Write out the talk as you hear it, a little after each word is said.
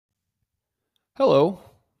Hello,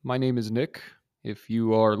 my name is Nick. If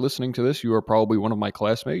you are listening to this, you are probably one of my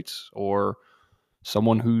classmates or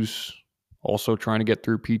someone who's also trying to get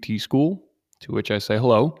through PT school, to which I say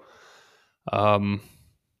hello. Um,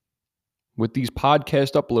 with these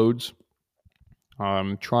podcast uploads,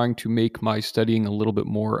 I'm trying to make my studying a little bit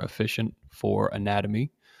more efficient for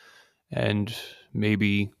anatomy and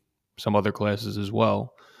maybe some other classes as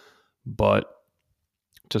well. But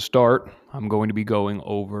to start, I'm going to be going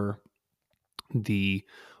over the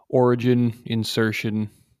origin, insertion,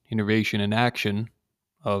 innervation, and action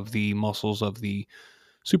of the muscles of the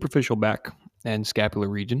superficial back and scapular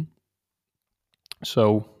region.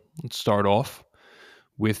 So let's start off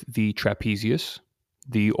with the trapezius.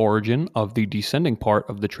 The origin of the descending part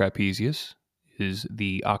of the trapezius is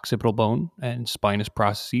the occipital bone and spinous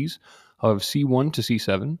processes of C1 to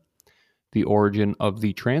C7. The origin of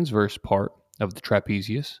the transverse part of the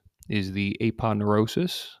trapezius is the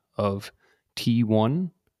aponeurosis of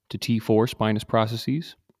T1 to T4 spinous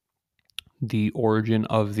processes. The origin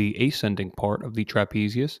of the ascending part of the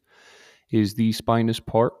trapezius is the spinous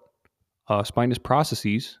processes of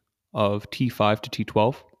T5 to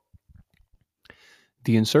T12.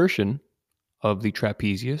 The insertion of the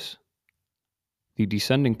trapezius, the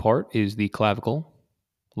descending part is the clavicle,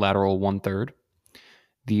 lateral 1/3.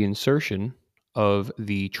 The insertion of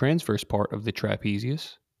the transverse part of the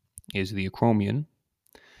trapezius is the acromion.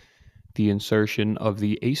 The insertion of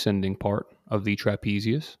the ascending part of the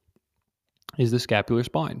trapezius is the scapular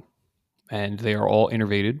spine, and they are all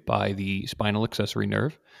innervated by the spinal accessory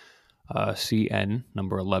nerve, CN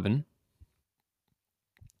number 11.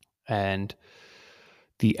 And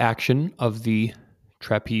the action of the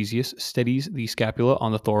trapezius steadies the scapula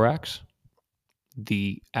on the thorax.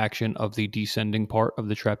 The action of the descending part of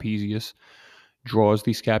the trapezius draws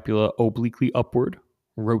the scapula obliquely upward,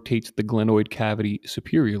 rotates the glenoid cavity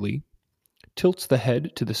superiorly, tilts the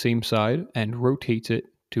head to the same side, and rotates it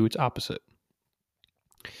to its opposite.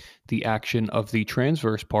 The action of the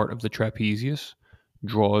transverse part of the trapezius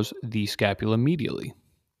draws the scapula medially,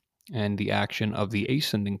 and the action of the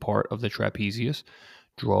ascending part of the trapezius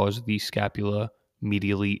draws the scapula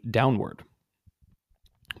medially downward.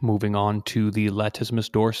 Moving on to the latissimus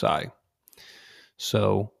dorsi.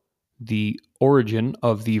 So the origin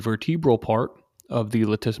of the vertebral part of the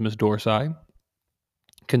latissimus dorsi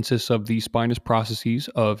consists of the spinous processes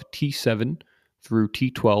of T7 through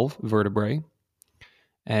T12 vertebrae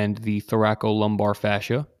and the thoracolumbar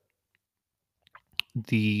fascia.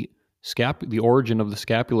 The origin of the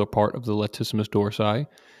scapular part of the latissimus dorsi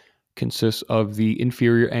consists of the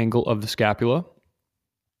inferior angle of the scapula,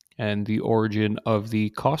 and the origin of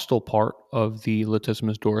the costal part of the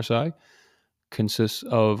latissimus dorsi consists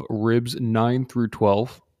of ribs 9 through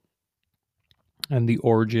 12, and the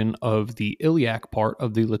origin of the iliac part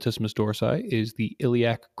of the latissimus dorsi is the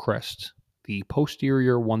iliac crest, the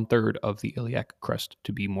posterior 1/3 of the iliac crest,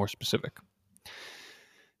 to be more specific.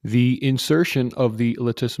 The insertion of the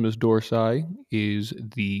latissimus dorsi is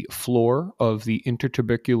the floor of the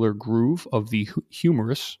intertubercular groove of the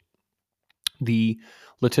humerus. The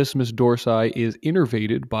latissimus dorsi is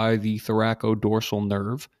innervated by the thoracodorsal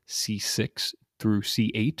nerve, C6 through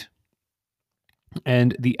C8.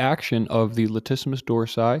 And the action of the latissimus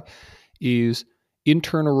dorsi is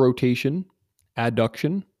internal rotation,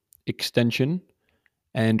 adduction, extension,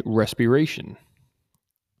 and respiration.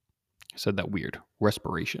 I said that weird.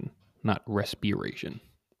 Respiration, not respiration,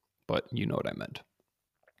 but you know what I meant.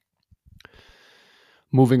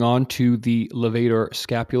 Moving on to the levator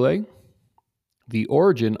scapulae. The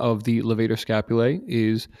origin of the levator scapulae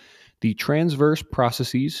is the transverse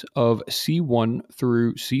processes of C1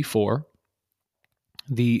 through C4.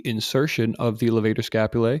 The insertion of the levator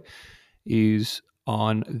scapulae is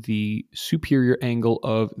on the superior angle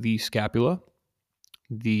of the scapula,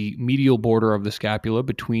 the medial border of the scapula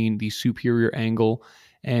between the superior angle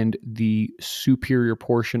and the superior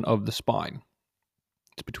portion of the spine.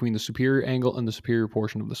 It's between the superior angle and the superior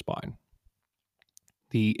portion of the spine.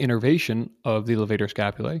 The innervation of the levator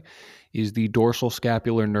scapulae is the dorsal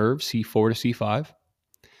scapular nerve, C4 to C5,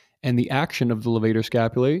 and the action of the levator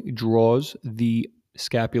scapulae draws the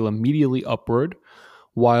scapula medially upward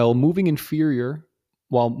while moving inferior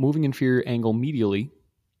angle medially,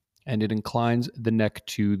 and it inclines the neck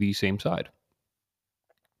to the same side.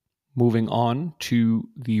 Moving on to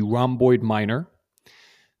the rhomboid minor.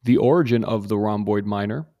 The origin of the rhomboid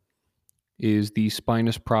minor is the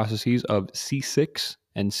spinous processes of C6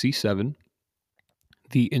 and C7.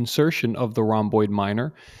 The insertion of the rhomboid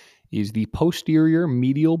minor is the posterior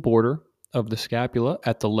medial border of the scapula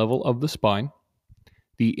at the level of the spine.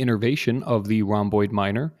 The innervation of the rhomboid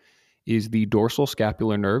minor is the dorsal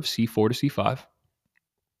scapular nerve, C4 to C5.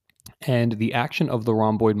 And the action of the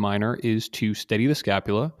rhomboid minor is to steady the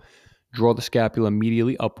scapula, draw the scapula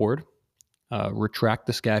medially upward, retract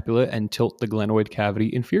the scapula, and tilt the glenoid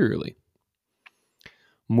cavity inferiorly.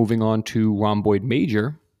 Moving on to rhomboid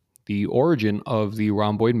major, the origin of the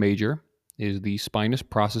rhomboid major is the spinous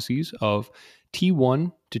processes of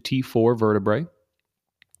T1 to T4 vertebrae.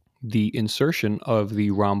 The insertion of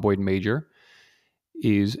the rhomboid major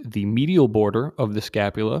is the medial border of the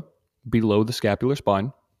scapula below the scapular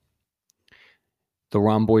spine. The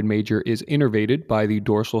rhomboid major is innervated by the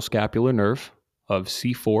dorsal scapular nerve of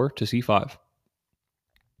C4 to C5.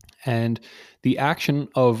 And the action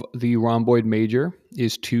of the rhomboid major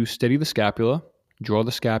is to steady the scapula, draw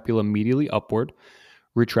the scapula medially upward,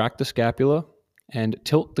 retract the scapula, and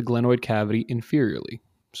tilt the glenoid cavity inferiorly.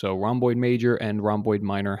 So rhomboid major and rhomboid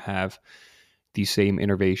minor have the same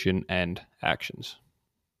innervation and actions.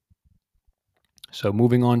 So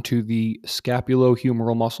moving on to the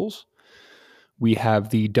scapulohumeral muscles, we have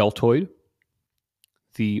the deltoid.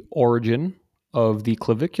 The origin of the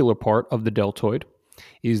clavicular part of the deltoid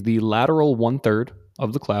is the lateral 1/3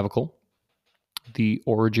 of the clavicle. The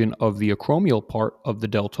origin of the acromial part of the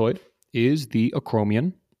deltoid is the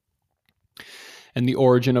acromion. And the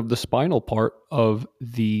origin of the spinal part of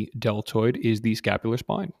the deltoid is the scapular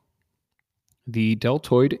spine. The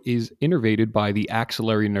deltoid is innervated by the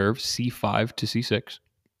axillary nerve C5 to C6.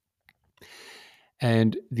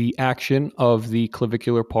 And the action of the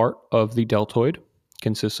clavicular part of the deltoid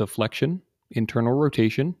consists of flexion, internal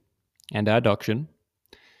rotation, and adduction.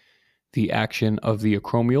 The action of the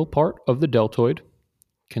acromial part of the deltoid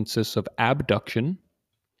consists of abduction.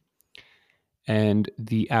 And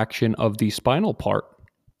the action of the spinal part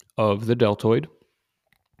of the deltoid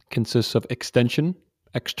consists of extension,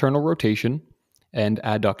 external rotation, and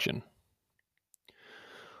adduction.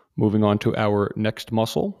 Moving on to our next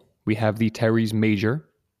muscle, we have the teres major.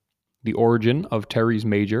 The origin of teres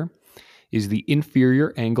major is the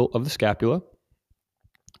inferior angle of the scapula.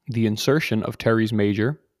 The insertion of teres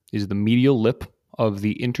major is the medial lip of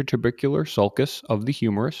the intertubercular sulcus of the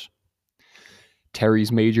humerus.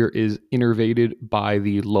 Teres major is innervated by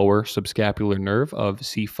the lower subscapular nerve of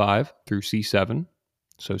C5 through C7,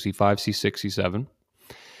 so C5, C6, C7.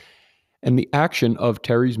 And the action of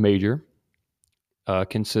teres major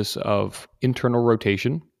consists of internal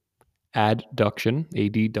rotation, adduction,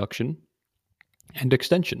 adduction, and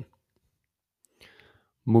extension.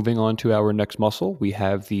 Moving on to our next muscle, we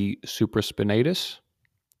have the supraspinatus.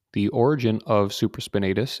 The origin of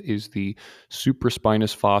supraspinatus is the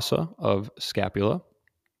supraspinous fossa of scapula.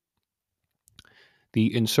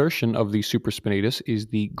 The insertion of the supraspinatus is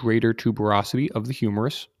the greater tuberosity of the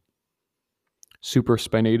humerus.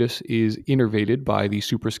 Supraspinatus is innervated by the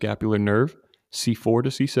suprascapular nerve C4 to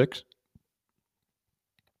C6.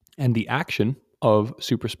 And the action of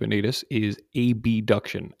supraspinatus is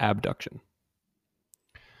abduction.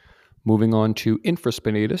 Moving on to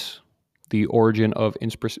infraspinatus. The origin of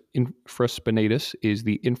infraspinatus is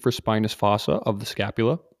the infraspinous fossa of the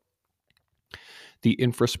scapula. The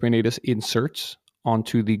infraspinatus inserts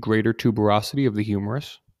onto the greater tuberosity of the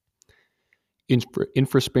humerus.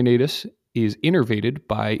 Infraspinatus is innervated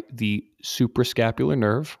by the suprascapular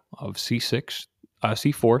nerve of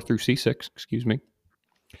C4 through C6,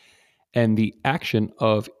 And the action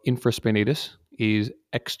of infraspinatus is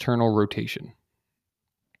external rotation.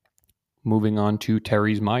 Moving on to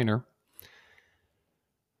teres minor.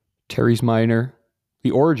 Teres minor,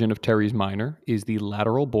 the origin of teres minor is the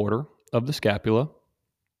lateral border of the scapula.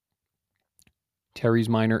 Teres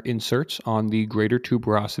minor inserts on the greater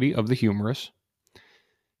tuberosity of the humerus.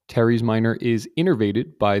 Teres minor is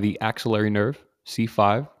innervated by the axillary nerve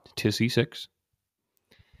C5 to C6.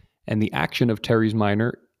 And the action of teres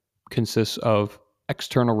minor consists of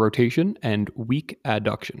external rotation and weak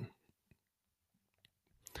adduction.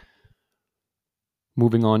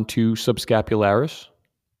 Moving on to subscapularis.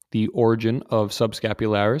 The origin of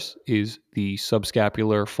subscapularis is the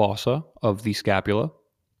subscapular fossa of the scapula.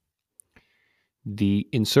 The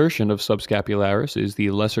insertion of subscapularis is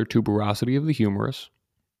the lesser tuberosity of the humerus.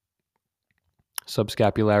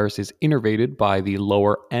 Subscapularis is innervated by the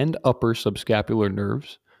lower and upper subscapular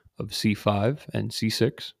nerves of C5 and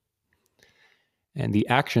C6. And the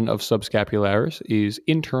action of subscapularis is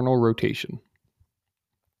internal rotation.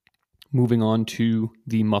 Moving on to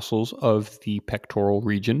the muscles of the pectoral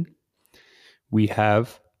region, we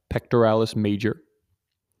have pectoralis major.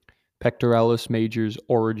 Pectoralis major's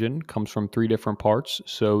origin comes from three different parts.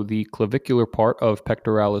 So the clavicular part of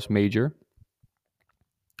pectoralis major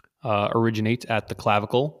originates at the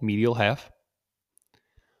clavicle medial half.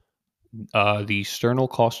 The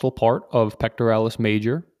sternocostal part of pectoralis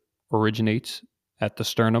major originates at the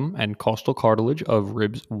sternum and costal cartilage of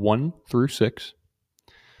ribs 1 through 6.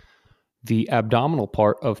 The abdominal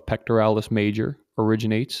part of pectoralis major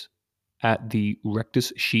originates at the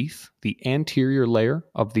rectus sheath, the anterior layer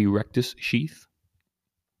of the rectus sheath.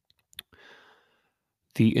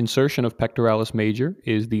 The insertion of pectoralis major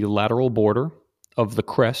is the lateral border of the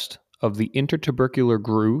crest of the intertubercular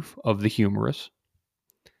groove of the humerus.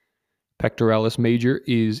 Pectoralis major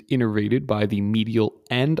is innervated by the medial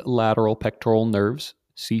and lateral pectoral nerves,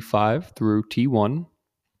 C5 through T1.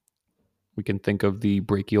 We can think of the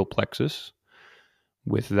brachial plexus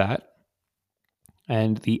with that.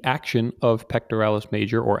 And the action of pectoralis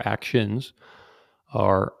major, or actions,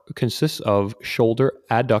 consists of shoulder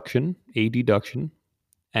adduction, adduction,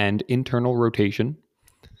 and internal rotation.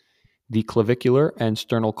 The clavicular and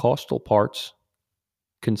sternocostal parts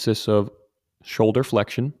consists of shoulder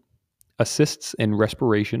flexion, assists in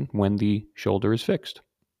respiration when the shoulder is fixed.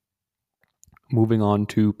 Moving on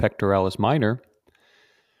to pectoralis minor.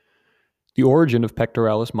 The origin of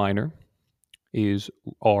pectoralis minor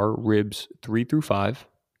are ribs 3 through 5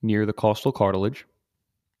 near the costal cartilage.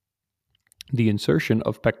 The insertion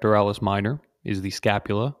of pectoralis minor is the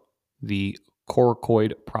scapula, the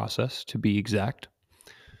coracoid process to be exact.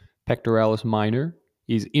 Pectoralis minor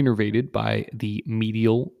is innervated by the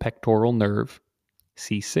medial pectoral nerve,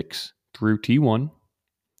 C6 through T1,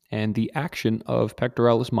 and the action of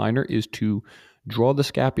pectoralis minor is to draw the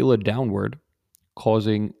scapula downward,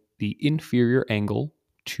 causing the inferior angle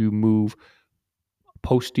to move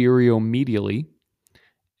posterior-medially,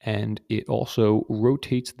 and it also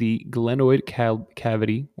rotates the glenoid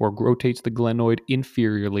cavity, or rotates the glenoid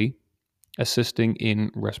inferiorly, assisting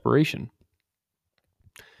in respiration.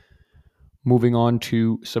 Moving on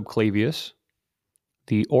to subclavius.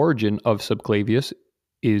 The origin of subclavius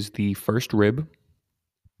is the first rib.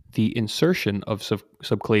 The insertion of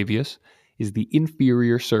subclavius is the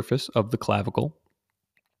inferior surface of the clavicle.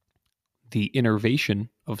 The innervation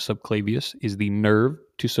of subclavius is the nerve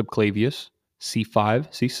to subclavius, C5,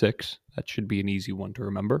 C6. That should be an easy one to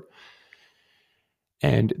remember.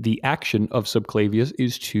 And the action of subclavius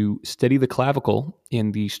is to steady the clavicle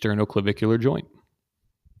in the sternoclavicular joint.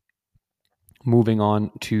 Moving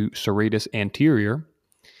on to serratus anterior.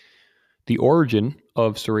 The origin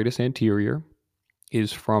of serratus anterior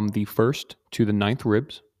is from the 1st to the 9th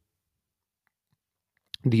ribs.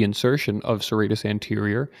 The insertion of serratus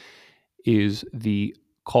anterior is the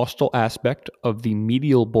costal aspect of the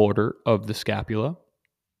medial border of the scapula.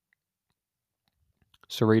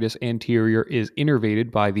 Serratus anterior is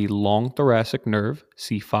innervated by the long thoracic nerve,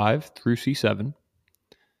 C5 through C7.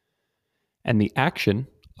 And the action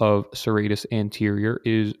of serratus anterior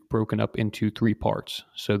is broken up into 3 parts.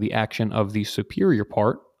 So the action of the superior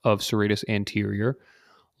part of serratus anterior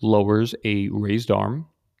lowers a raised arm.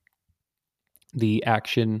 The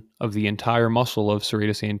action of the entire muscle of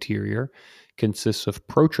serratus anterior consists of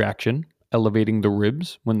protraction, elevating the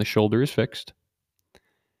ribs when the shoulder is fixed.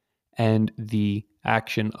 And the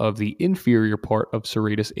action of the inferior part of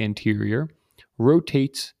serratus anterior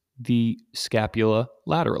rotates the scapula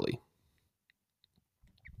laterally.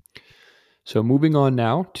 So moving on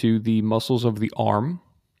now to the muscles of the arm,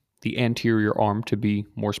 the anterior arm to be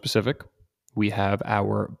more specific, we have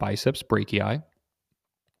our biceps brachii.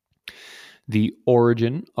 The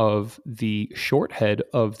origin of the short head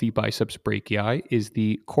of the biceps brachii is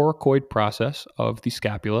the coracoid process of the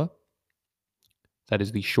scapula. That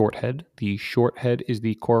is the short head. The short head is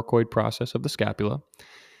the coracoid process of the scapula.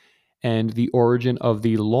 And the origin of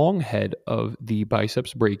the long head of the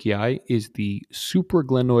biceps brachii is the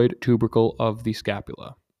supraglenoid tubercle of the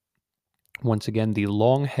scapula. Once again, the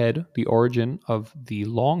origin of the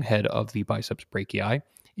long head of the biceps brachii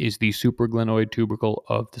is the supraglenoid tubercle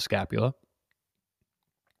of the scapula.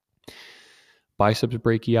 Biceps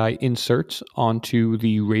brachii inserts onto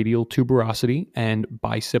the radial tuberosity and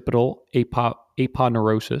bicipital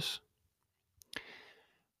aponeurosis.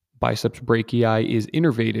 Biceps brachii is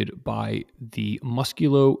innervated by the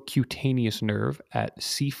musculocutaneous nerve at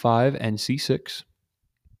C5 and C6.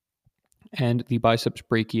 And the biceps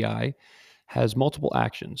brachii has multiple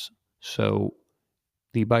actions. So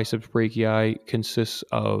the biceps brachii consists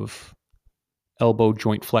of elbow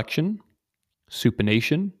joint flexion,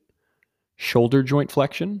 supination, shoulder joint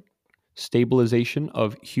flexion, stabilization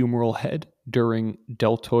of humeral head during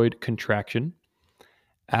deltoid contraction,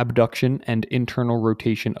 abduction and internal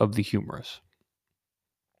rotation of the humerus.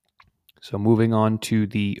 So moving on to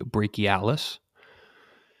the brachialis.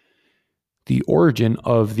 The origin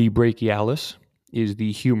of the brachialis is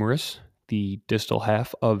the humerus, the distal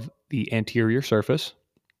half of the anterior surface.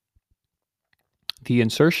 The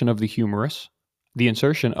insertion of the humerus The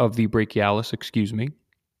insertion of the brachialis,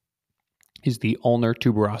 is the ulnar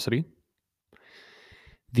tuberosity.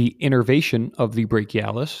 The innervation of the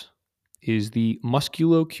brachialis is the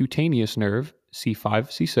musculocutaneous nerve, C5,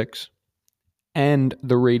 C6, and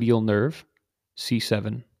the radial nerve,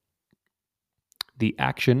 C7. The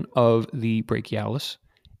action of the brachialis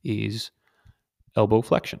is elbow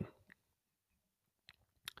flexion.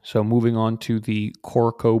 So moving on to the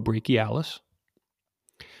coracobrachialis.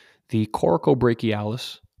 The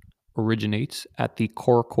coracobrachialis originates at the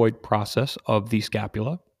coracoid process of the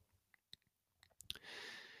scapula.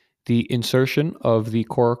 The insertion of the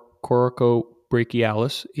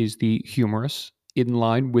coracobrachialis is the humerus, in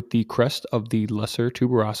line with the crest of the lesser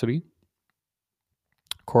tuberosity.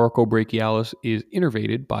 Coracobrachialis is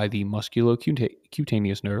innervated by the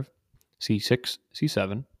musculocutaneous nerve, C6,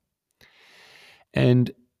 C7.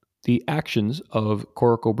 And the actions of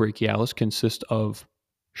coracobrachialis consist of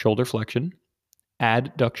shoulder flexion,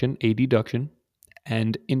 adduction, adduction,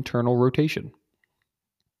 and internal rotation.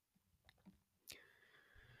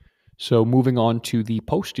 So moving on to the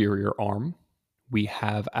posterior arm, we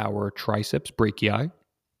have our triceps brachii.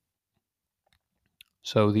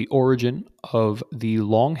 So the origin of the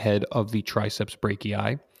long head of the triceps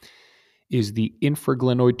brachii is the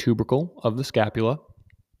infraglenoid tubercle of the scapula.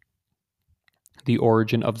 The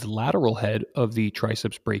origin of the lateral head of the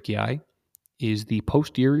triceps brachii is the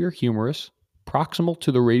posterior humerus proximal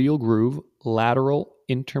to the radial groove lateral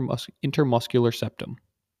intermuscular septum.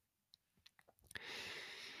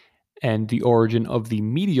 And the origin of the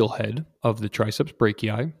medial head of the triceps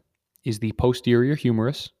brachii is the posterior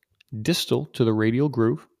humerus distal to the radial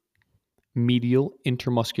groove medial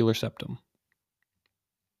intermuscular septum.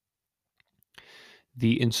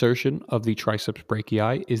 The insertion of the triceps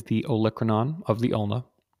brachii is the olecranon of the ulna.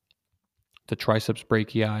 The triceps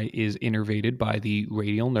brachii is innervated by the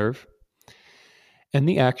radial nerve, and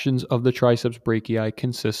the actions of the triceps brachii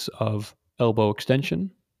consists of elbow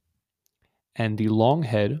extension, and the long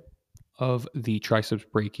head of the triceps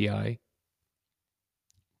brachii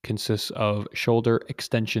consists of shoulder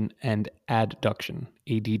extension and adduction,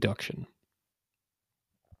 adduction.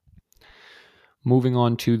 Moving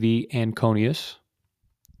on to the anconeus.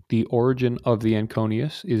 The origin of the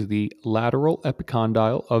anconeus is the lateral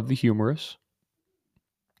epicondyle of the humerus.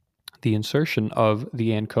 The insertion of the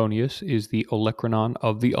anconeus is the olecranon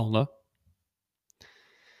of the ulna.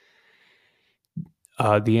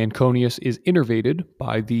 The anconeus is innervated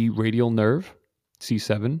by the radial nerve,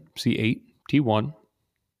 C7, C8, T1.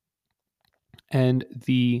 And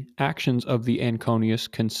the actions of the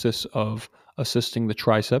anconeus consists of assisting the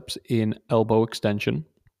triceps in elbow extension,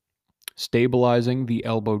 stabilizing the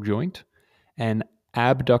elbow joint, and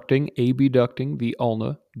abducting the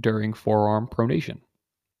ulna during forearm pronation.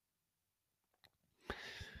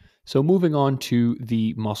 So moving on to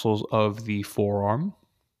the muscles of the forearm,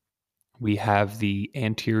 we have the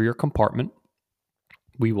anterior compartment.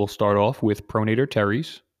 We will start off with pronator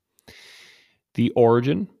teres. The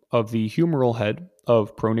origin of the humeral head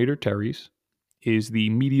of pronator teres is the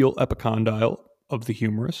medial epicondyle of the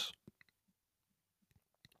humerus.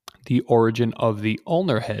 The origin of the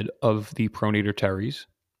ulnar head of the pronator teres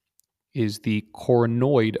is the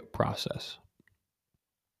coronoid process.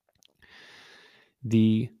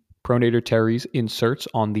 The pronator teres inserts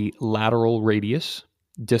on the lateral radius,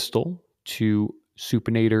 distal to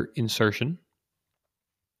supinator insertion.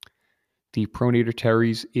 The pronator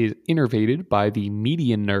teres is innervated by the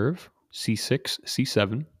median nerve, C6,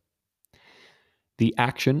 C7. The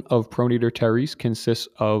action of pronator teres consists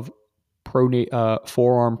of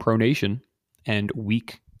forearm pronation and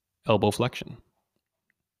weak elbow flexion.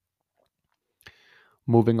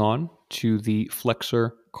 Moving on to the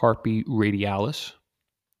flexor carpi radialis.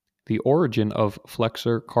 The origin of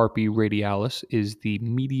flexor carpi radialis is the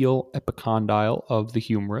medial epicondyle of the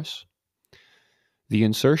humerus. The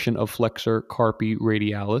insertion of flexor carpi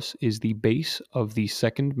radialis is the base of the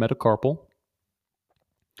second metacarpal.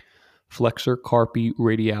 Flexor carpi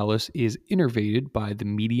radialis is innervated by the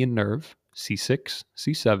median nerve, C6,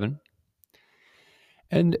 C7,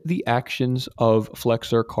 and the actions of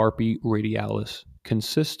flexor carpi radialis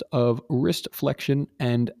consist of wrist flexion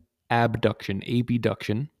and abduction,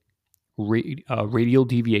 abduction, radial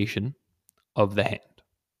deviation of the hand.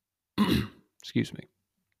 Excuse me.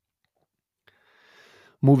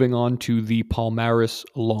 Moving on to the palmaris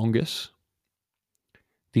longus.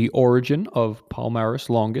 The origin of palmaris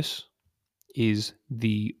longus is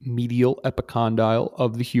the medial epicondyle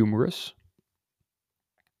of the humerus.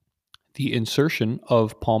 The insertion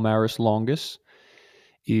of palmaris longus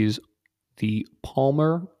is the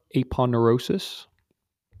palmar aponeurosis.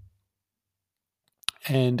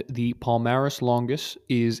 And the palmaris longus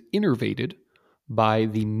is innervated by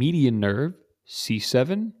the median nerve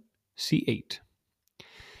C7, C8.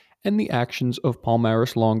 And the actions of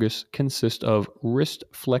palmaris longus consist of wrist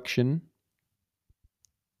flexion,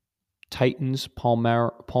 tightens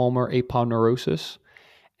palmar aponeurosis,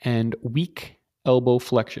 and weak elbow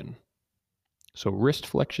flexion. So wrist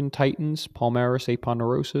flexion tightens, palmaris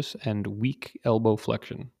aponeurosis, and weak elbow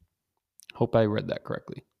flexion. Hope I read that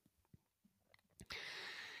correctly.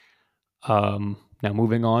 Now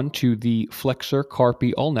moving on to the flexor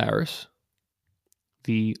carpi ulnaris.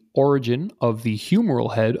 The origin of the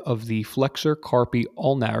humeral head of the flexor carpi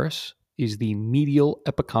ulnaris is the medial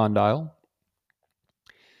epicondyle.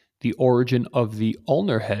 The origin of the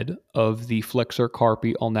ulnar head of the flexor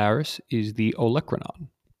carpi ulnaris is the olecranon.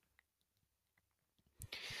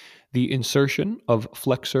 The insertion of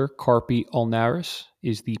flexor carpi ulnaris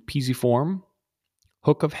is the pisiform,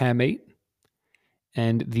 hook of hamate,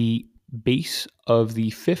 and the base of the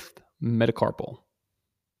fifth metacarpal.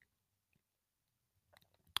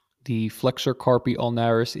 The flexor carpi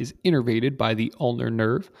ulnaris is innervated by the ulnar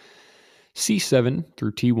nerve C7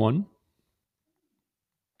 through T1,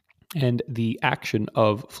 and the action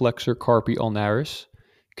of flexor carpi ulnaris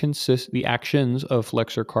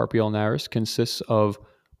consists of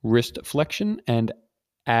wrist flexion and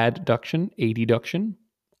adduction,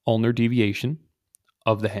 ulnar deviation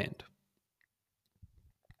of the hand.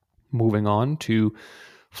 Moving on to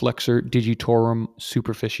flexor digitorum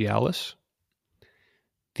superficialis.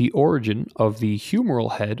 The origin of the humeral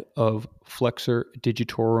head of flexor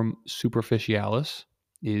digitorum superficialis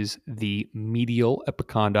is the medial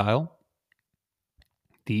epicondyle.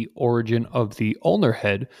 The origin of the ulnar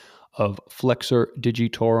head of flexor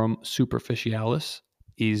digitorum superficialis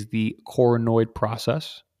is the coronoid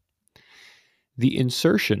process. The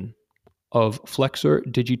insertion of flexor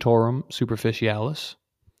digitorum superficialis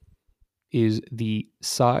is the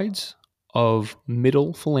sides of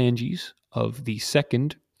middle phalanges of the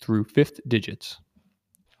second through fifth digits.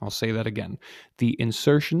 I'll say that again. The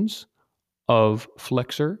insertions of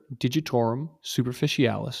flexor digitorum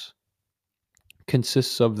superficialis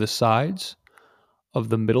consists of the sides of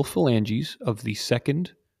the middle phalanges of the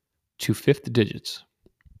second to fifth digits.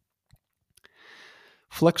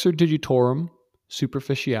 Flexor digitorum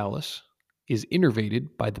superficialis is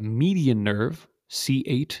innervated by the median nerve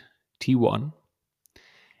C8, T1,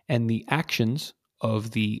 and the actions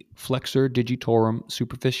of the flexor digitorum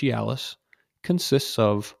superficialis consists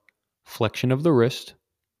of flexion of the wrist,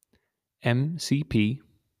 MCP,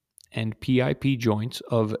 and PIP joints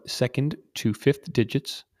of second to fifth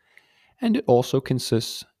digits, and it also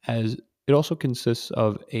consists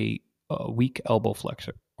of a weak elbow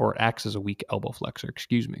flexor, or acts as a weak elbow flexor,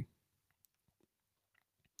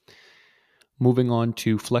 Moving on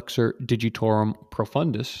to flexor digitorum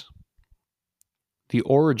profundus. The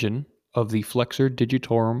origin of the flexor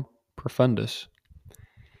digitorum profundus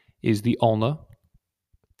is the ulna,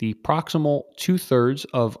 the proximal 2/3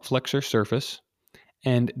 of flexor surface,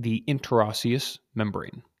 and the interosseous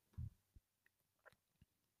membrane.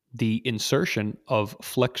 The insertion of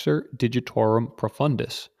flexor digitorum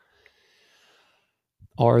profundus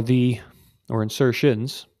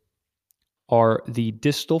insertions are the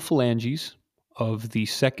distal phalanges of the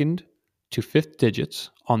second to fifth digits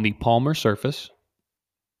on the palmar surface,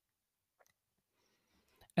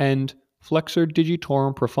 and flexor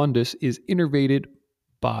digitorum profundus is innervated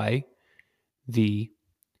by the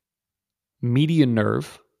median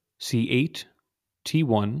nerve C8,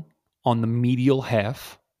 T1 on the medial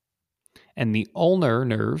half, and the ulnar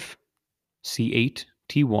nerve C8,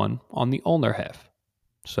 T1 on the ulnar half.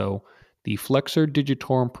 So the flexor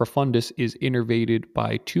digitorum profundus is innervated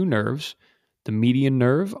by two nerves, the median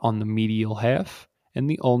nerve on the medial half and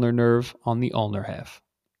the ulnar nerve on the ulnar half.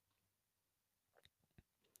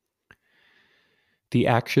 The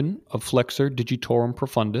action of flexor digitorum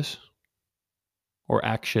profundus, or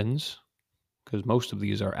actions, because most of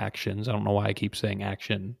these are actions. I don't know why I keep saying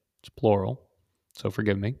action. It's plural, so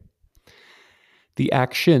forgive me. The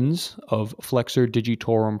actions of flexor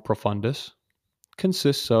digitorum profundus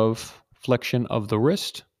consists of flexion of the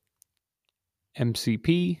wrist,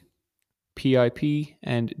 MCP, PIP,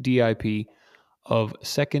 and DIP of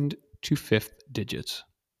second to fifth digits.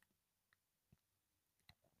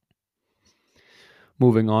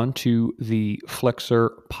 Moving on to the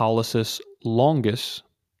flexor pollicis longus.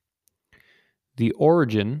 The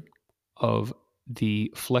origin of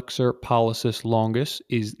the flexor pollicis longus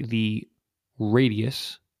is the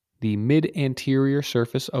radius, the mid-anterior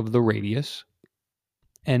surface of the radius,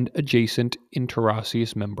 and adjacent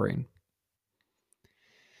interosseous membrane.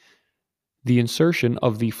 The insertion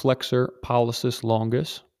of the flexor pollicis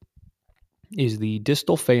longus is the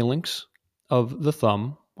distal phalanx of the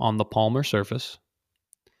thumb on the palmar surface.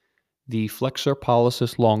 The flexor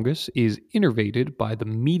pollicis longus is innervated by the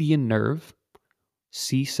median nerve,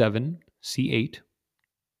 C7, C8,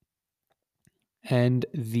 and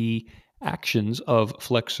the actions of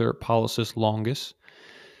flexor pollicis longus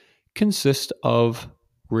consist of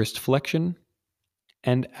wrist flexion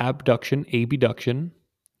and abduction, abduction,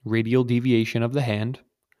 radial deviation of the hand,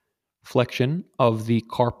 flexion of the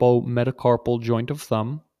carpometacarpal joint of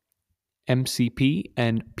thumb, MCP,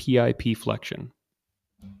 and PIP flexion.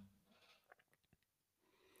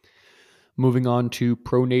 Moving on to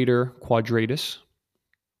pronator quadratus.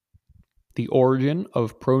 The origin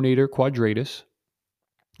of pronator quadratus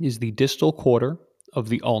is the distal quarter of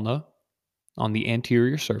the ulna on the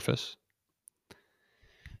anterior surface.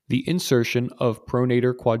 The insertion of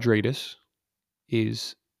pronator quadratus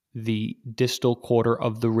is the distal quarter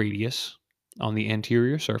of the radius on the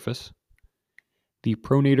anterior surface. The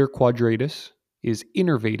pronator quadratus is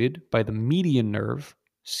innervated by the median nerve,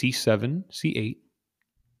 C7, C8,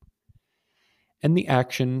 and the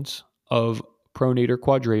actions of pronator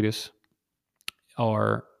quadratus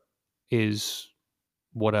is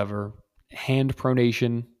whatever, hand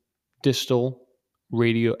pronation, distal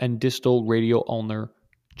radial ulnar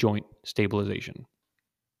joint stabilization.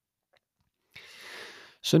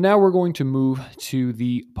 So now we're going to move to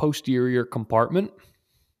the posterior compartment.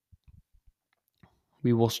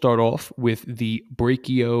 We will start off with the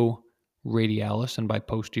brachioradialis, and by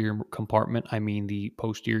posterior compartment, I mean the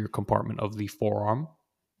posterior compartment of the forearm.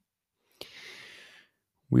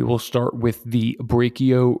 We will start with the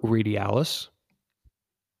brachioradialis.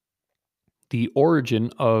 The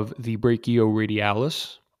origin of the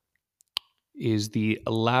brachioradialis is the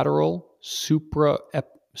lateral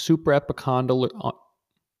supraepicondylar.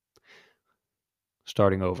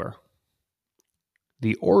 Starting over.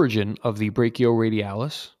 The origin of the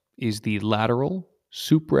brachioradialis is the lateral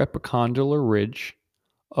supraepicondylar ridge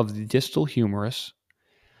of the distal humerus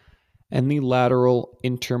and the lateral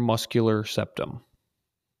intermuscular septum.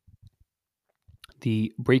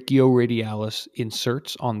 The brachioradialis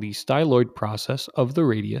inserts on the styloid process of the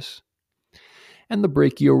radius, and the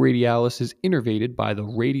brachioradialis is innervated by the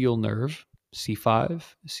radial nerve, C5,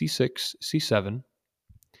 C6, C7,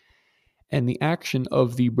 and the action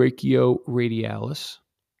of the brachioradialis,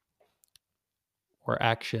 or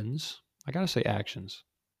actions, I gotta say actions,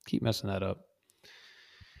 keep messing that up.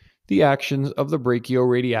 The actions of the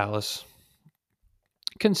brachioradialis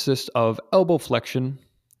consist of elbow flexion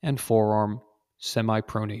and forearm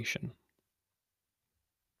semipronation.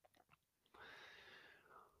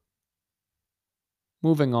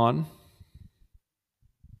 Moving on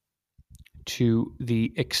to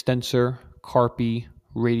the extensor carpi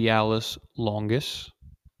radialis longus.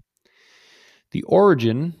 The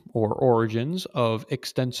origin or origins of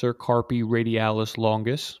extensor carpi radialis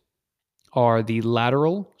longus are the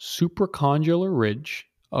lateral supracondylar ridge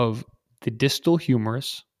of the distal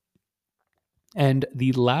humerus and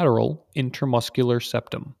the lateral intermuscular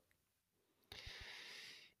septum.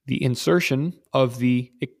 The insertion of the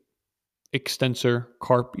extensor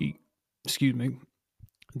carpi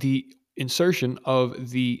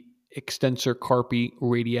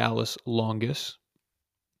radialis longus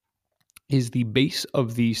is the base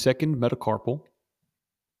of the second metacarpal,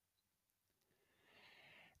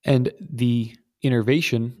 and the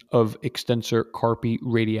innervation of extensor carpi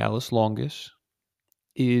radialis longus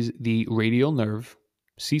is the radial nerve,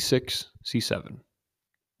 C6, C7.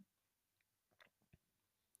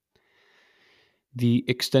 The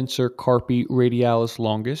extensor carpi radialis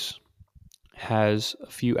longus has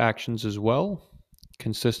a few actions as well,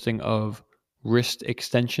 consisting of wrist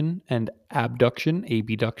extension and abduction,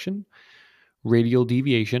 abduction, radial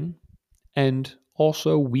deviation, and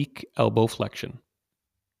also weak elbow flexion.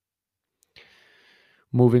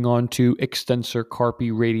 Moving on to extensor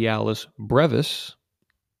carpi radialis brevis.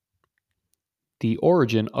 The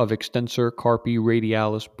origin of extensor carpi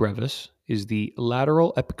radialis brevis is the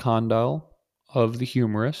lateral epicondyle of the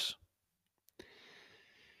humerus.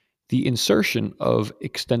 The insertion of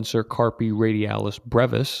extensor carpi radialis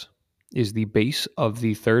brevis is the base of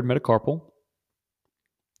the third metacarpal.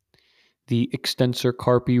 The extensor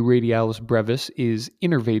carpi radialis brevis is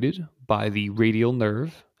innervated by the radial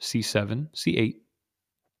nerve, C7, C8,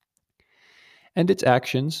 and its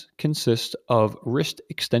actions consist of wrist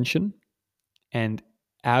extension and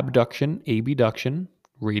abduction, abduction,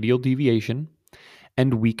 radial deviation,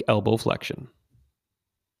 and weak elbow flexion.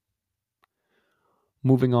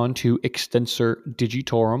 Moving on to extensor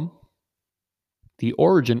digitorum. The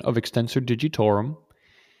origin of extensor digitorum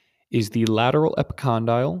is the lateral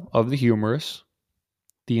epicondyle of the humerus.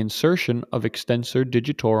 The insertion of extensor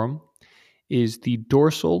digitorum is the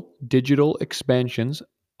dorsal digital expansions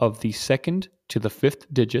of the second to the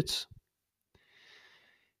fifth digits.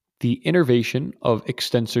 The innervation of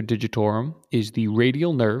extensor digitorum is the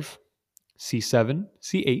radial nerve, C7,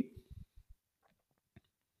 C8.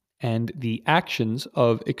 And the actions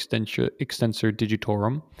of extensor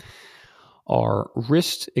digitorum are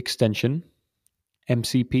wrist extension,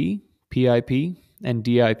 MCP, PIP, and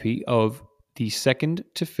DIP of the second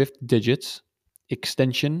to fifth digits,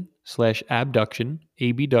 extension/abduction,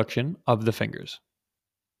 abduction of the fingers.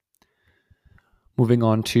 Moving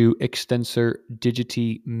on to extensor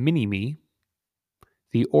digiti minimi.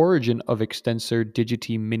 The origin of extensor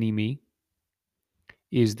digiti minimi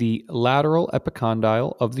is the lateral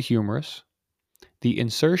epicondyle of the humerus. The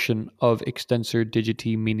insertion of extensor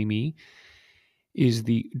digiti minimi is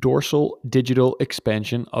the dorsal digital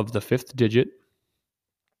expansion of the fifth digit.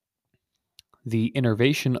 The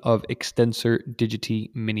innervation of extensor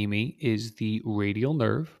digiti minimi is the radial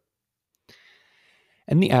nerve.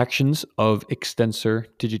 And the actions of extensor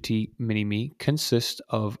digiti minimi consist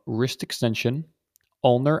of wrist extension,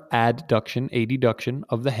 ulnar adduction, adduction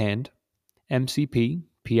of the hand, MCP,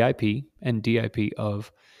 PIP, and DIP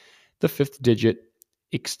of the fifth digit,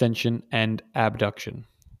 extension and abduction.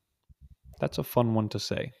 That's a fun one to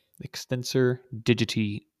say. Extensor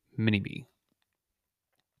digiti minimi.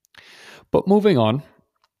 But moving on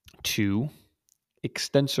to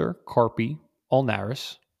extensor carpi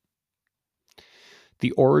ulnaris.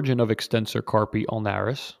 The origin of extensor carpi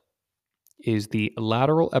ulnaris is the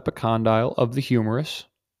lateral epicondyle of the humerus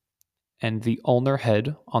and the ulnar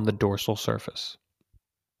head on the dorsal surface.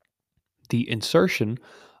 The insertion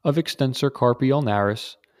of extensor carpi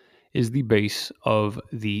ulnaris is the base of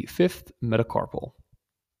the fifth metacarpal.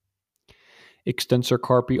 Extensor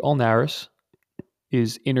carpi ulnaris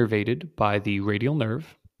is innervated by the radial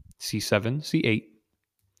nerve, C7, C8,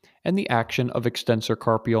 and the action of extensor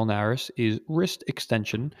carpi ulnaris is wrist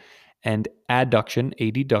extension and adduction,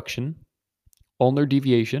 adduction, ulnar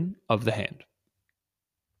deviation of the hand.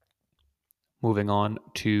 Moving on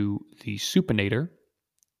to the supinator.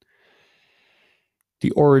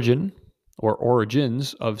 The origin or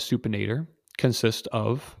origins of supinator consist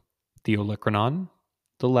of the olecranon,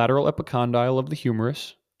 the lateral epicondyle of the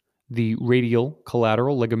humerus, the radial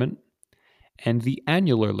collateral ligament, and the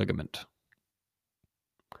annular ligament.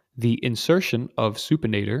 The insertion of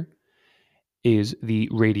supinator is the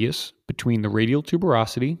radius between the radial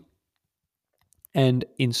tuberosity and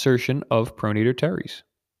insertion of pronator teres.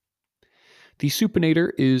 The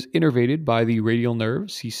supinator is innervated by the radial nerve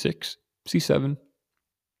C6, C7,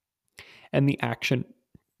 and the action,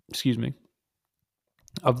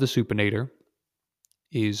 of the supinator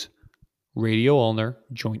is radio-ulnar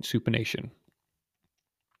joint supination.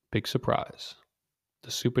 Big surprise.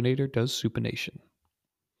 The supinator does supination.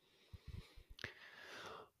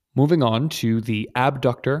 Moving on to the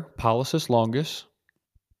abductor pollicis longus.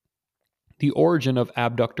 The origin of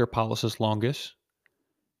abductor pollicis longus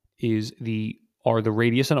are the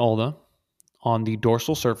radius and ulna on the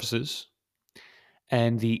dorsal surfaces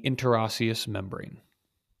and the interosseous membrane.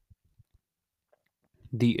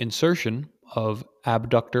 The insertion of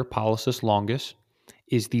abductor pollicis longus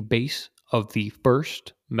is the base of the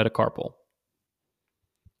first metacarpal.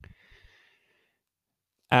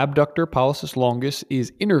 Abductor pollicis longus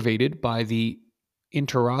is innervated by the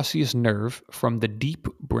interosseous nerve from the deep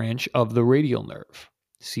branch of the radial nerve,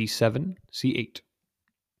 C7, C8.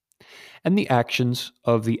 And the actions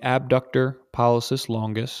of the abductor pollicis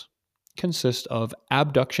longus consist of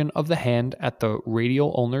abduction of the hand at the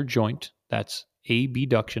radial ulnar joint, that's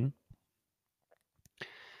abduction,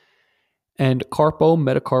 and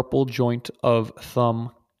carpo-metacarpal joint of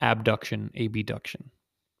thumb abduction, abduction.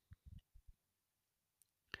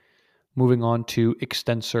 Moving on to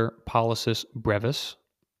extensor pollicis brevis.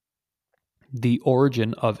 The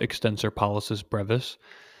origin of extensor pollicis brevis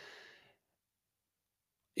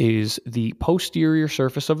is the posterior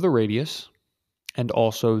surface of the radius and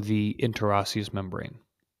also the interosseous membrane.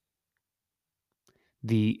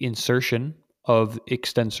 The insertion of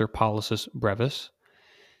extensor pollicis brevis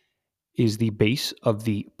is the base of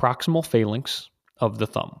the proximal phalanx of the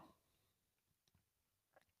thumb.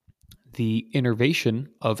 The innervation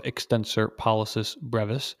of extensor pollicis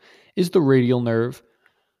brevis is the radial nerve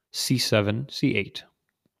C7, C8.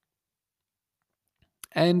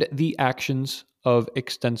 And the actions of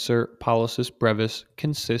extensor pollicis brevis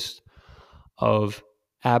consist of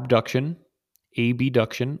abduction,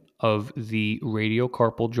 abduction of the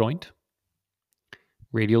radiocarpal joint,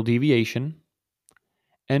 radial deviation,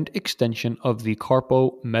 and extension of the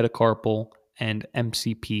carpo-metacarpal and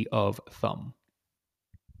MCP of thumb.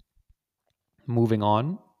 Moving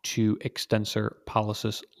on to extensor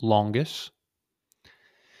pollicis longus.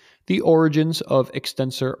 The origins of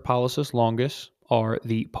extensor pollicis longus are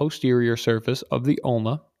the posterior surface of the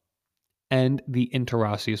ulna and the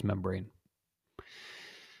interosseous membrane.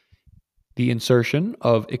 The insertion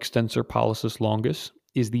of extensor pollicis longus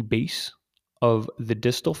is the base of the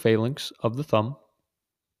distal phalanx of the thumb.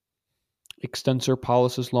 Extensor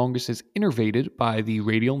pollicis longus is innervated by the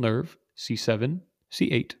radial nerve C7,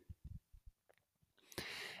 C8.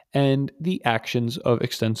 And the actions of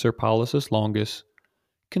extensor pollicis longus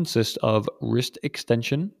consist of wrist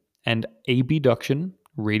extension and abduction,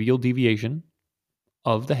 radial deviation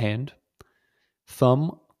of the hand,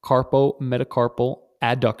 thumb carpo-metacarpal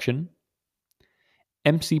adduction,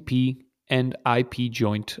 MCP and IP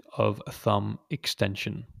joint of thumb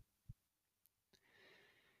extension.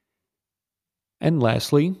 And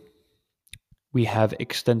lastly, we have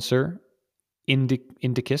extensor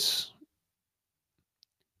indicus.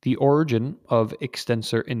 The origin of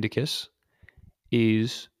extensor indicus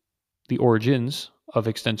is the origins of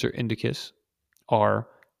extensor indicus are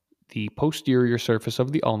the posterior surface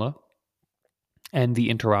of the ulna and the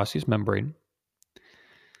interosseous membrane.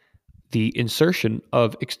 The insertion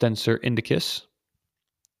of extensor indicus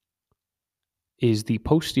is the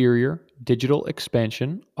posterior digital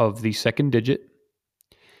expansion of the second digit.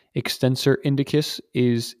 Extensor indicus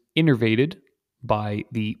is innervated by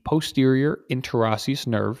the posterior interosseous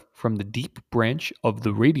nerve from the deep branch of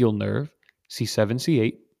the radial nerve C7,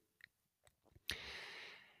 C8.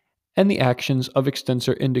 And the actions of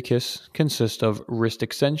extensor indicus consist of wrist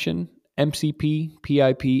extension, MCP,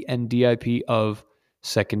 PIP, and DIP of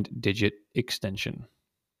second digit extension.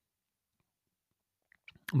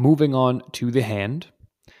 Moving on to the hand,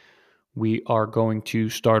 we are going to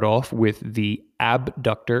start off with the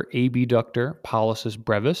abductor pollicis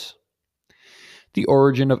brevis. The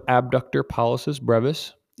origin of abductor pollicis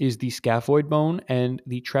brevis is the scaphoid bone and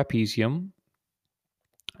the trapezium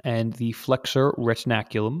and the flexor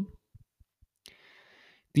retinaculum.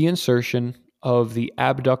 The insertion of the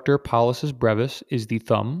abductor pollicis brevis is the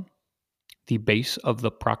thumb, the base of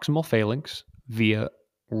the proximal phalanx via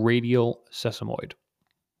radial sesamoid.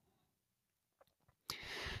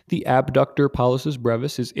 The abductor pollicis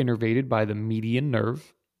brevis is innervated by the median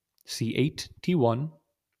nerve, C8, T1,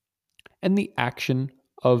 and the action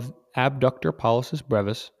of abductor pollicis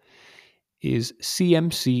brevis is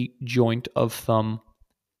CMC joint of thumb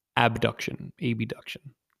abduction, abduction.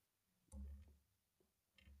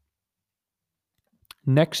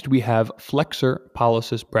 Next, we have flexor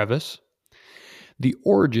pollicis brevis. The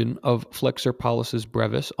origin of flexor pollicis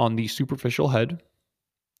brevis on the superficial head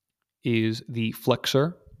is the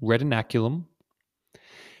flexor retinaculum,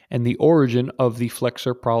 and the origin of the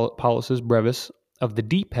flexor pollicis brevis of the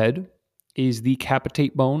deep head is the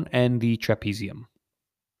capitate bone and the trapezium.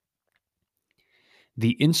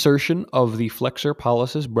 The insertion of the flexor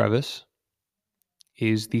pollicis brevis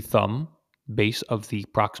is the thumb, base of the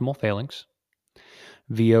proximal phalanx,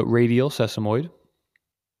 via radial sesamoid.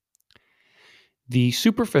 The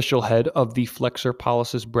superficial head of the flexor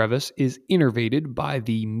pollicis brevis is innervated by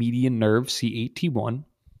the median nerve C8T1,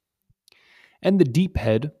 and the deep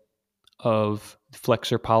head of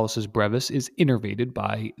flexor pollicis brevis is innervated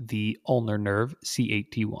by the ulnar nerve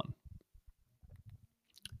C8T1.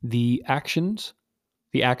 The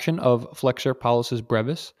action of flexor pollicis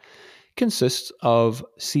brevis consists of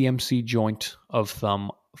CMC joint of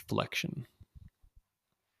thumb flexion.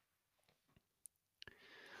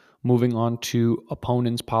 Moving on to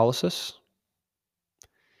opponens pollicis.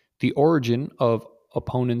 The origin of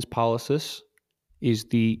opponens pollicis is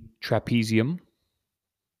the trapezium.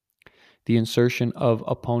 The insertion of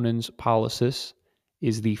opponens pollicis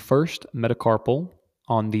is the first metacarpal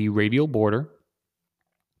on the radial border.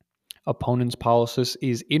 Opponens pollicis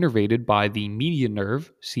is innervated by the median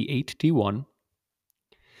nerve C8T1,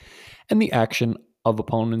 and the action of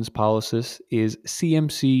opponens pollicis is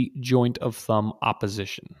CMC joint of thumb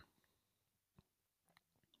opposition.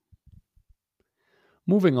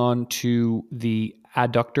 Moving on to the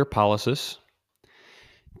adductor pollicis.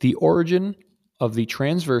 The origin of the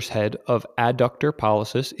transverse head of adductor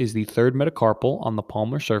pollicis is the third metacarpal on the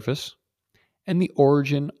palmar surface, and the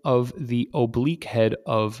origin of the oblique head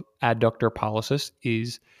of adductor pollicis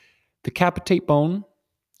is the capitate bone,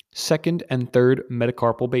 second and third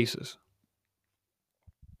metacarpal bases.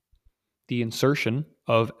 The insertion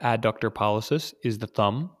of adductor pollicis is the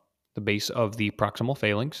thumb, the base of the proximal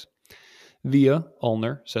phalanx, via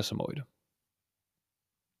ulnar sesamoid.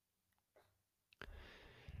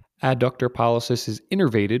 Adductor pollicis is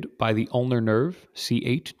innervated by the ulnar nerve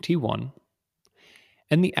C8T1,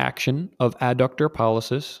 and the action of adductor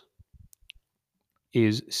pollicis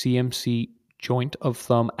is CMC joint of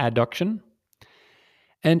thumb adduction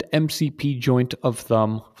and MCP joint of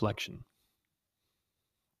thumb flexion.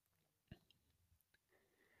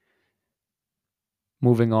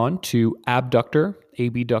 Moving on to abductor,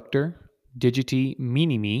 abductor, digiti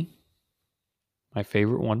minimi, my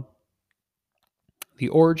favorite one. The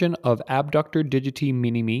origin of abductor digiti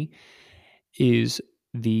minimi is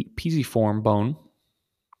the pisiform bone.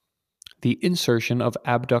 The insertion of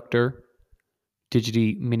abductor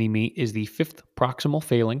digiti minimi is the fifth proximal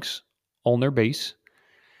phalanx, ulnar base,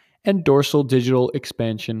 and dorsal digital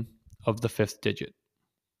expansion of the fifth digit.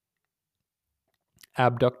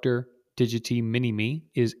 Abductor digiti minimi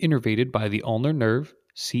is innervated by the ulnar nerve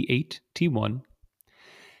C8T1,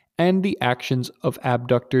 and the actions of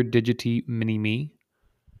abductor digiti minimi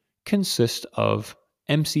consist of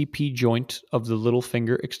MCP joint of the little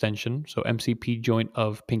finger extension, so MCP joint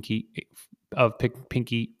of pinky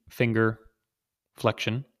finger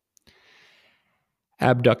flexion,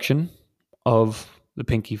 abduction of the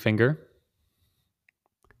pinky finger,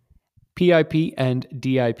 PIP and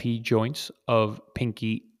DIP joints of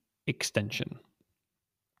pinky extension.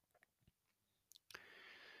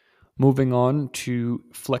 Moving on to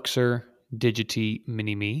flexor digiti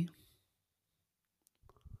minimi.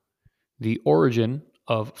 The origin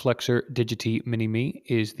of flexor digiti minimi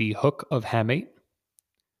is the hook of hamate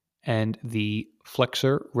and the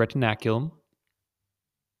flexor retinaculum.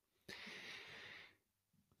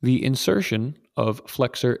 The insertion of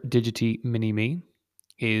flexor digiti minimi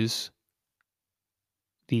is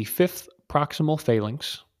the fifth proximal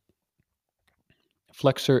phalanx.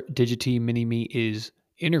 Flexor digiti minimi is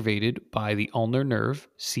innervated by the ulnar nerve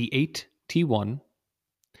C8T1,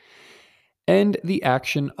 and the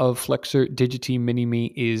action of flexor digiti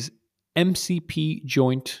minimi is MCP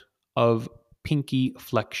joint of pinky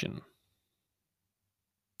flexion.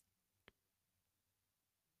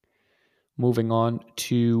 Moving on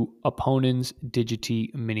to opponens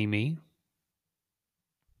digiti minimi.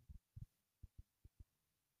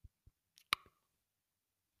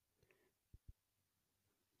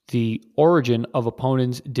 The origin of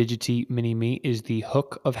opponens digiti minimi is the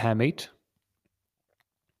hook of hamate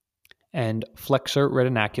and flexor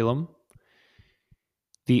retinaculum.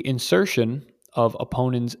 The insertion of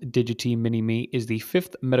opponens digiti minimi is the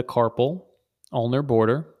fifth metacarpal ulnar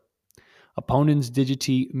border. Opponens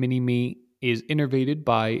digiti minimi is innervated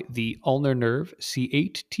by the ulnar nerve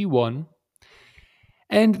C8T1,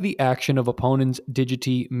 and the action of opponens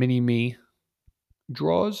digiti minimi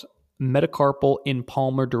draws metacarpal in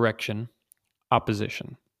palmar direction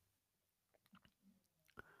opposition.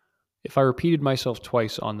 If I repeated myself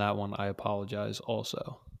twice on that one, I apologize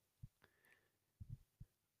also.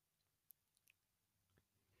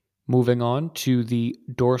 Moving on to the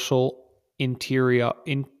dorsal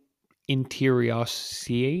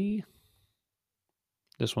interosseae.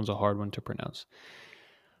 This one's a hard one to pronounce.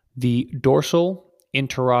 The dorsal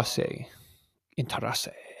interosseae.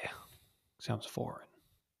 Sounds foreign.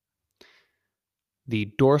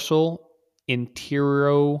 The dorsal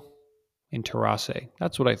interosseae.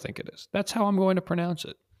 That's what I think it is. That's how I'm going to pronounce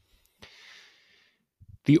it.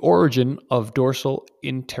 The origin of dorsal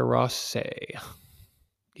interosseae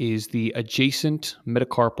is the adjacent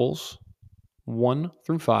metacarpals 1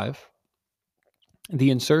 through 5.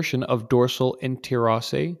 The insertion of dorsal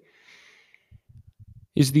interosseae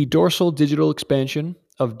is the dorsal digital expansion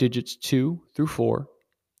of digits 2 through 4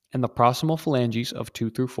 and the proximal phalanges of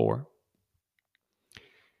 2 through 4.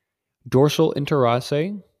 Dorsal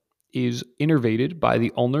interosseae is innervated by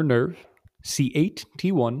the ulnar nerve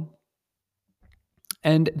C8T1,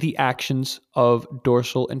 and the actions of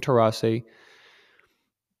dorsal interosseae,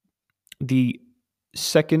 the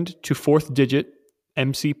second to fourth digit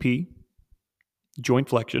MCP joint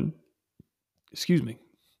flexion. Excuse me.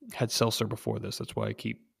 Had seltzer before this. That's why I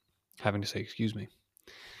keep having to say excuse me.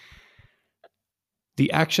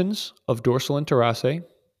 The actions of dorsal interosseae,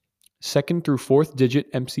 second through fourth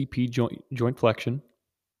digit MCP joint flexion,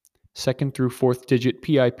 second through fourth digit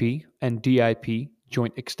PIP and DIP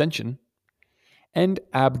joint extension, and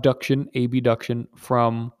abduction, abduction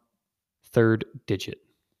from third digit.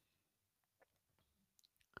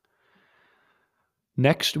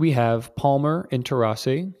 Next, we have palmar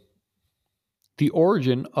interosseae. The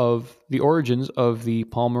origins of the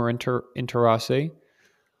palmar interosseae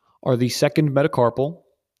are the second metacarpal,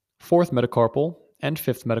 fourth metacarpal, and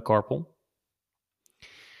fifth metacarpal.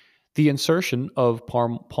 The insertion of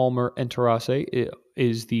palmar interosseae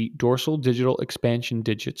is the dorsal digital expansion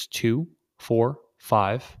digits 2, 4,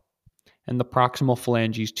 5. and the proximal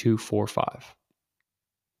phalanges 2, 4, 5.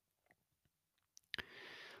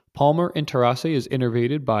 Palmar interosseous is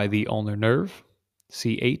innervated by the ulnar nerve,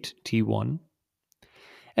 C8, T1,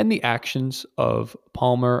 and the actions of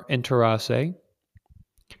palmar interosseous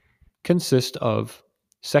consist of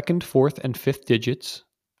second, fourth, and fifth digits,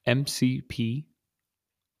 MCP,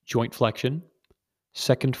 joint flexion,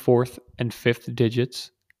 second, fourth, and fifth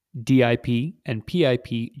digits, DIP and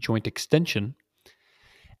PIP, joint extension,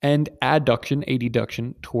 and adduction,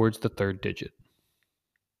 adduction towards the third digit.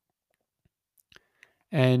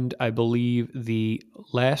 And I believe the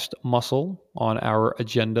last muscle on our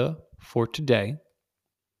agenda for today,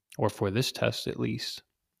 or for this test at least,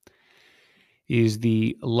 is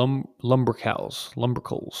the lumbricals.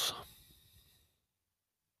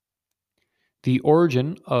 The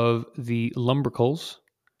origin of the lumbricals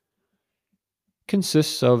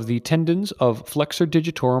consists of the tendons of flexor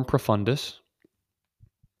digitorum profundus.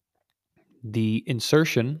 The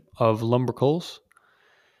insertion of lumbricals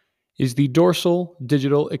is the dorsal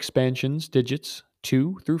digital expansions digits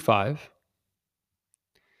 2 through 5.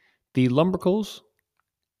 The lumbricals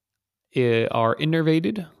are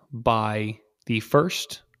innervated by the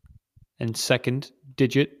first and second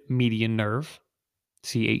digit median nerve,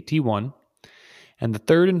 C8T1, and the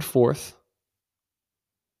third and fourth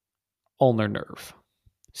ulnar nerve,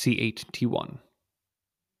 C8T1.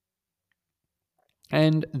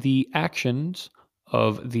 And the actions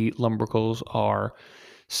of the lumbricals are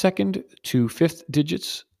second to fifth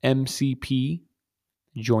digits, MCP,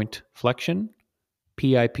 joint flexion,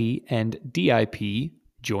 PIP, and DIP,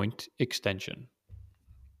 joint extension.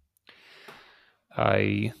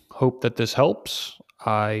 I hope that this helps.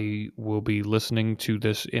 I will be listening to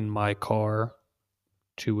this in my car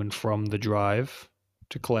to and from the drive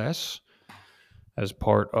to class as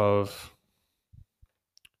part of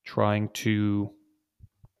trying to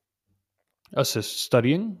assist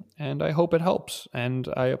studying, and I hope it helps. And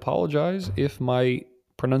I apologize if my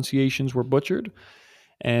pronunciations were butchered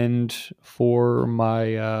and for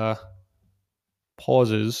my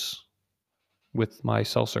pauses with my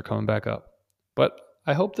seltzer coming back up. But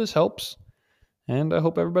I hope this helps, and I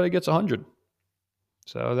hope everybody gets 100.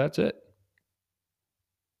 So that's it.